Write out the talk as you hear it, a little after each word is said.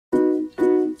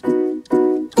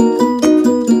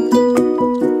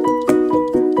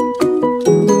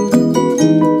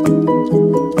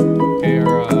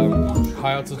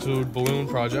altitude balloon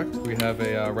project. We have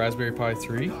a Raspberry Pi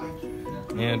 3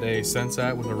 and a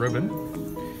Sensat with a ribbon.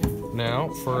 Now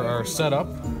for our setup,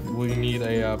 we need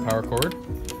a power cord.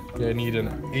 We need an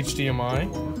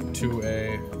HDMI to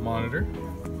a monitor.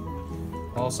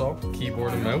 Also,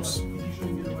 keyboard and mouse.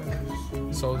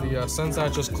 So the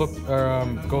Sensat just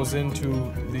goes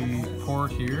into the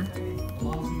port here.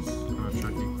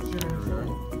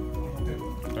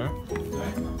 Okay.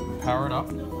 Power it up.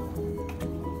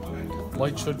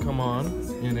 Light should come on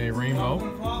in a rainbow,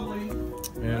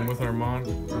 and with our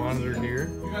monitor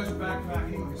here,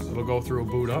 it'll go through a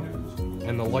boot up,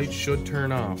 and the light should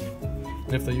turn off.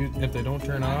 And if they don't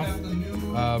turn off,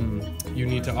 you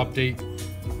need to update.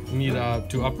 You need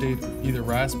to update either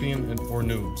Raspbian or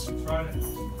Noobs.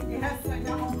 Yes, I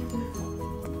know.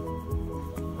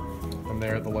 And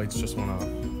there, the lights just went off.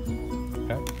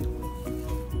 Okay.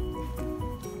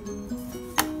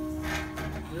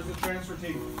 There's the transfer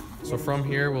table. So from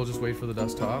here, we'll just wait for the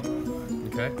desktop.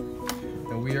 Okay.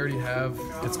 And we already have.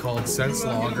 It's called Sense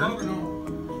Logger,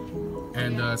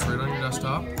 and it's right on your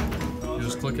desktop. You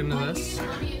just click into this.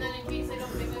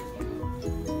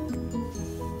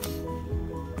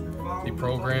 The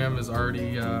program is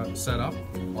already set up.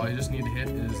 All you just need to hit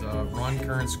is run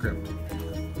current script.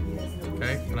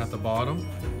 Okay, and at the bottom,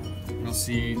 you'll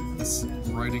see this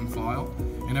writing file.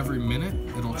 And every minute,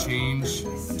 it'll change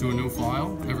to a new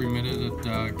file. Every minute,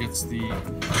 it gets the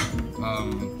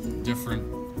different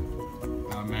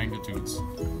magnitudes.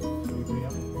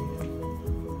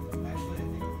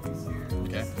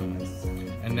 Okay,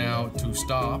 and now to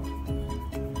stop,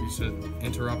 you should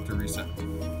interrupt or reset.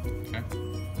 Okay.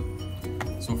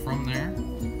 So from there,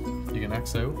 you can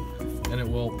X out, and it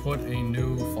will put a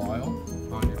new file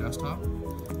on your desktop.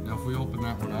 Now if we open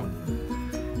that one up,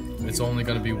 it's only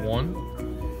going to be one,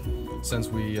 since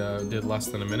we did less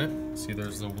than a minute. See,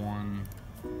 there's the one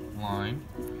line.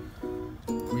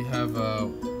 We have a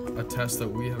test that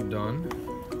we have done.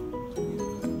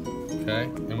 Okay,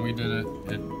 and we did it,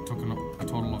 it took a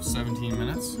total of 17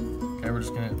 minutes. Okay, we're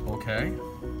just going to hit OK.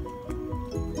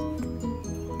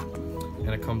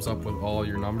 And it comes up with all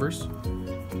your numbers.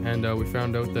 And we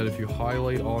found out that if you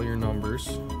highlight all your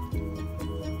numbers,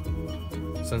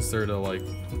 since they're to like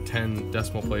 10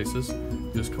 decimal places,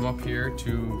 you just come up here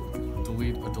to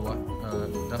delete a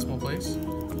decimal place.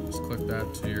 Just click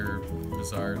that to your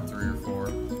desired 3 or 4.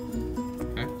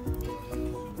 Okay.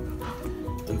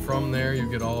 And from there, you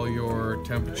get all your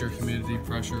temperature, humidity,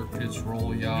 pressure, pitch,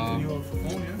 roll, yaw,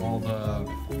 all the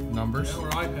numbers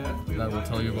that will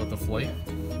tell you about the flight.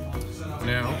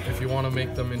 Now, if you want to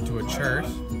make them into a chart,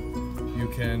 you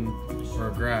can, or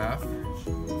a graph,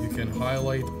 you can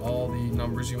highlight all the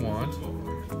numbers you want.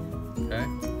 Okay,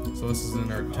 so this is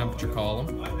in our temperature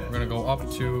column. We're going to go up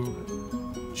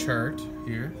to chart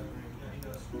here.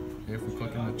 Okay, if we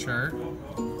click in the chart,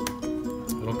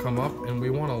 it'll come up, and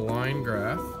we want a line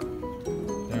graph.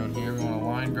 Down here, we want a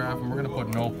line graph, and we're going to put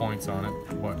no points on it,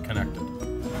 but connected.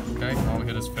 Okay, all we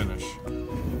hit is finish.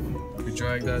 If we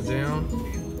drag that down,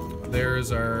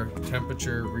 there's our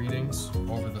temperature readings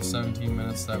over the 17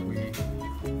 minutes that we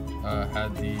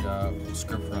had the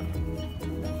script running.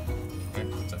 Okay,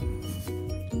 that's it.